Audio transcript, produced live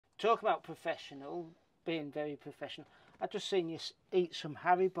Talk about professional, being very professional. I just seen you eat some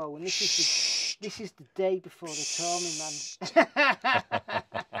Haribo, and this is the day before the tour,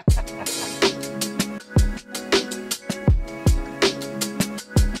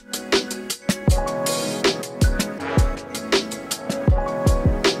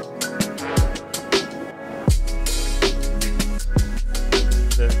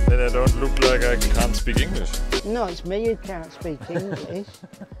 Then I don't look like I can't speak English. No, it's me who can't speak English,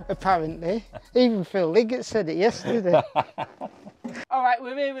 apparently. Even Phil Liggett said it yesterday. All right,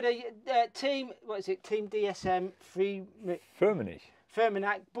 we're here with a team, what is it, Team DSM Firmenich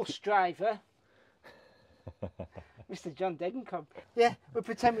bus driver, Mr. John Degenkolb. Yeah, we'll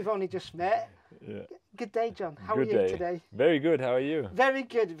pretend we've only just met. Yeah. Good day, John. How are you today? Very good, how are you? Very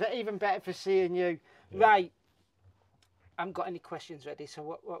good, even better for seeing you. Yeah. Right, I haven't got any questions ready, so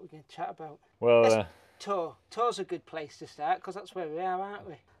what are we going to chat about? Well, Tour's a good place to start, because that's where we are, aren't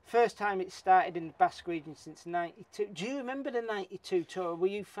we? First time it started in the Basque region since '92. Do you remember the '92 tour? Were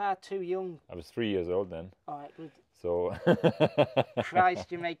you far too young? I was 3 years old then. All right, good. So.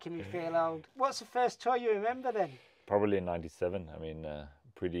 Christ, you're making me feel old. What's the first tour you remember then? Probably in '97. I mean,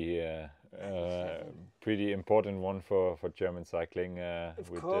 pretty important one for German cycling.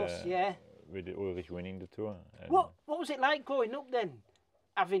 Of course, yeah. With Ulrich winning the tour. And what was it like growing up then,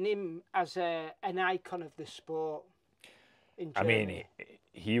 having him as an icon of the sport in Germany? I mean,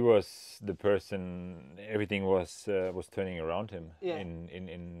 he was the person. Everything was turning around him. Yeah.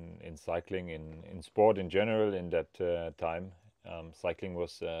 In cycling, in sport in general. In that time, cycling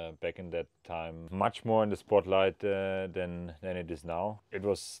was back in that time much more in the spotlight than it is now. It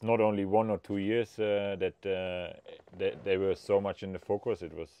was not only 1 or 2 years that they were so much in the focus.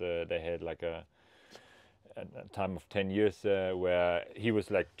 It was they had like a time of 10 years where he was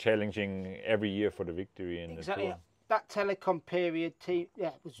like challenging every year for the victory in the tour. That telecom period,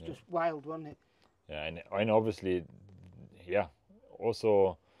 was just wild, wasn't it? Yeah, and obviously, yeah,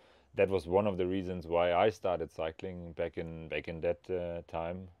 also that was one of the reasons why I started cycling back in that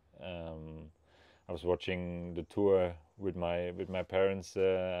time. I was watching the tour with my parents.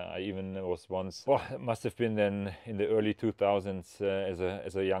 I even was once. Well, it must have been then in the early 2000s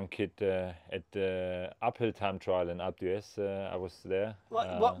as a young kid at the uphill time trial in Alpe d'Huez. I was there.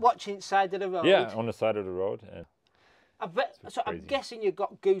 Watching side of the road. Yeah, on the side of the road. I'm guessing you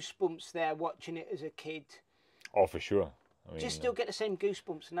got goosebumps there watching it as a kid. Oh, for sure. I mean, do you still get the same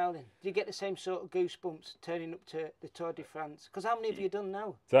goosebumps now then? Do you get the same sort of goosebumps turning up to the Tour de France? Because how many have you done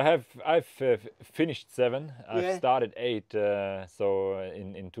now? So I've finished 7. I've started 8. So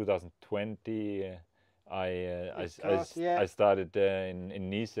in 2020 I started in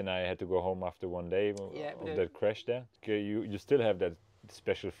Nice, and I had to go home after 1 day of that crash there. You still have that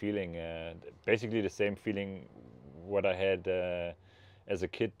special feeling, basically the same feeling what I had as a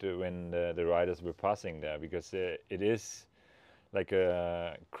kid when the riders were passing there, because it is like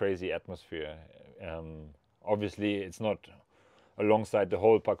a crazy atmosphere. Obviously it's not alongside the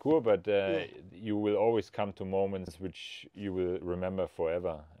whole parcours, but you will always come to moments which you will remember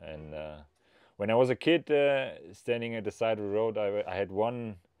forever. And when I was a kid standing at the side of the road, I had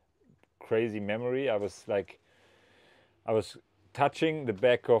one crazy memory. I was touching the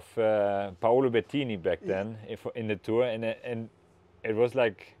back of Paolo Bettini back then in the tour, and it was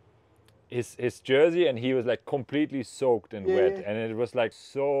like his jersey, and he was like completely soaked and wet, and it was like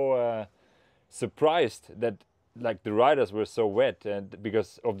so surprised that like the riders were so wet, and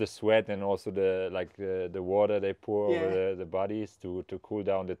because of the sweat and also the water they pour over the bodies to cool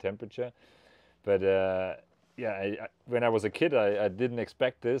down the temperature. But when I was a kid, I didn't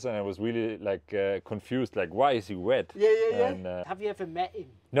expect this, and I was really like confused, like why is he wet? And, have you ever met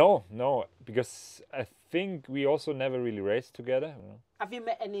him? No, because I think we also never really raced together. Have you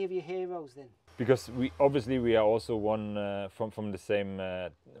met any of your heroes then? Because we are also one from the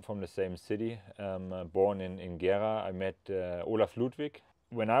same city, born in Gera. I met Olaf Ludwig.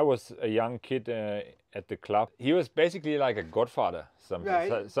 When I was a young kid at the club, he was basically like a godfather,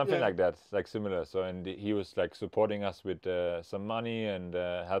 something like that, like similar. So, and he was like supporting us with some money and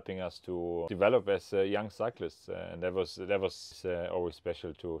helping us to develop as young cyclists. And that was always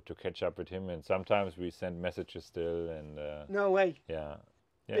special to catch up with him. And sometimes we send messages still. And no way. Yeah.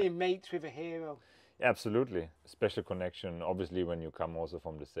 Being mates with a hero. Absolutely, special connection. Obviously, when you come also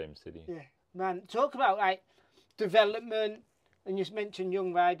from the same city. Yeah, man. Talk about like development. And you mentioned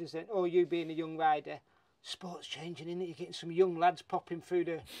young riders then, or you being a young rider. Sport's changing, isn't it? You're getting some young lads popping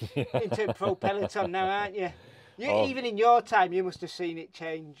through into pro peloton now, aren't you? Even in your time, you must have seen it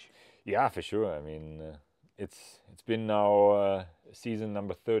change. Yeah, for sure. I mean, it's been now season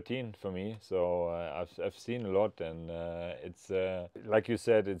number 13 for me, so I've seen a lot, and it's like you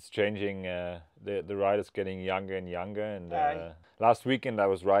said, it's changing. The riders getting younger and younger, and last weekend I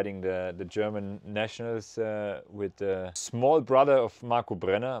was riding the German nationals with the small brother of Marco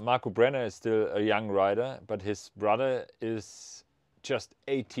Brenner. Marco Brenner is still a young rider, but his brother is just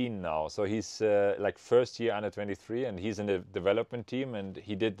 18 now, so he's like first year under 23, and he's in the development team, and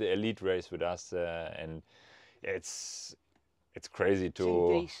he did the elite race with us, and it's crazy to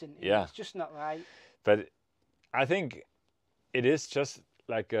too decent. Yeah, it's just not right. But I think it is just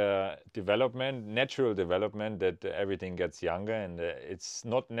like a development, natural development, that everything gets younger, and it's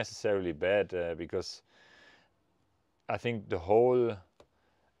not necessarily bad, because I think the whole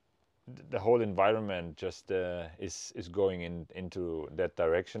environment just is going into that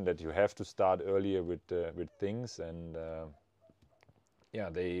direction, that you have to start earlier with things, and yeah,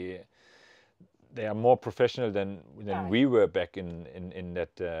 they are more professional than we were back in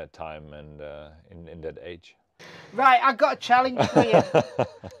that time, and in that age. Right, I've got a challenge for you.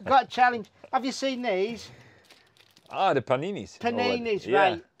 Got a challenge. Have you seen these? Ah, the Paninis. Paninis, yeah.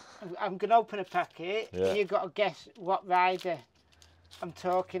 Right. I'm going to open a packet, and you've got to guess what rider I'm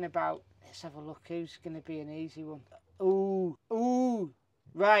talking about. Let's have a look. Who's going to be an easy one? Ooh.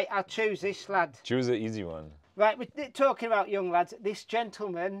 Right, I'll choose this lad. Choose an easy one. Right, we're talking about young lads. This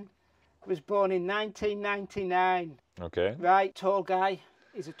gentleman was born in 1999. Okay. Right, tall guy.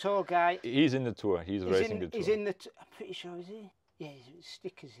 He's a tall guy. He's in the Tour. He's racing the Tour. He's in the... I'm pretty sure, is he? Yeah, his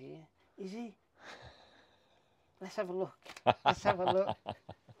stickers here. Is he? Let's have a look. Let's have a look.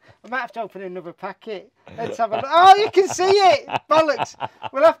 I might have to open another packet. Let's have a look. Oh, you can see it! Bollocks!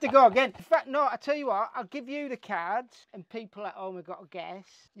 We'll have to go again. In fact, no, I tell you what, I'll give you the cards, and people at home have got to guess.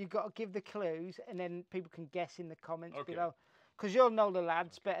 You've got to give the clues, and then people can guess in the comments below. Because you'll know the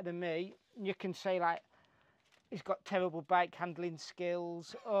lads better than me. You can say, like, he's got terrible bike handling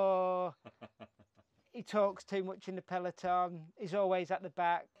skills, or he talks too much in the peloton, he's always at the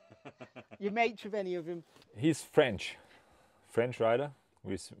back. You mates with any of them? He's French rider.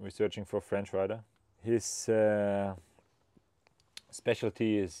 We're searching for a French rider. His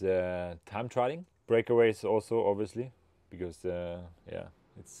specialty is time trialing. Breakaways also, obviously, because yeah,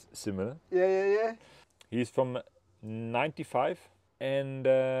 it's similar. Yeah. He's from 95, and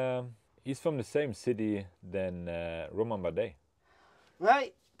he's from the same city than Romain Bardet.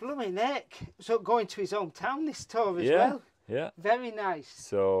 Right, blooming heck. So going to his hometown this tour as well. Yeah. Very nice.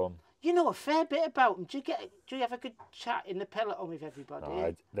 So you know a fair bit about him. Do you have a good chat in the peloton with everybody?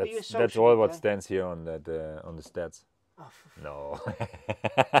 No, that's all what stands here on that on the stats. Oh, no.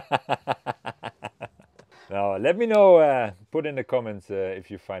 No. Let me know. Put in the comments if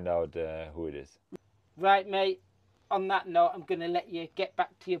you find out who it is. Right, mate. On that note, I'm going to let you get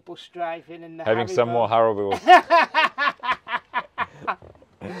back to your bus driving and the having Haribo. Some more Haribo.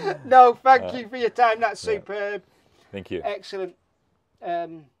 No, thank you for your time. That's superb. Thank you. Excellent.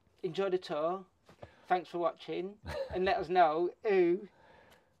 Enjoy the tour. Thanks for watching, and let us know who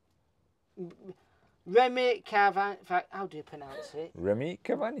Remy Cavagna. How do you pronounce it? Remy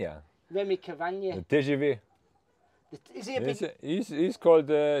Cavagna. Remy Cavagna. The TGV. Is he a big... He's called.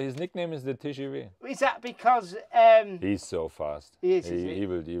 His nickname is the TGV. Is that because? He's so fast. He is. He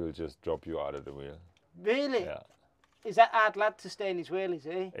will just drop you out of the wheel. Really? Yeah. Is that hard lad to stay in his wheel? Is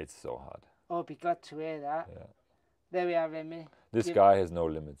he? It's so hard. Oh, I'll be glad to hear that. Yeah. There we are, Remy. This guy has no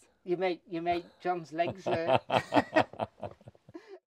limits. You make John's legs.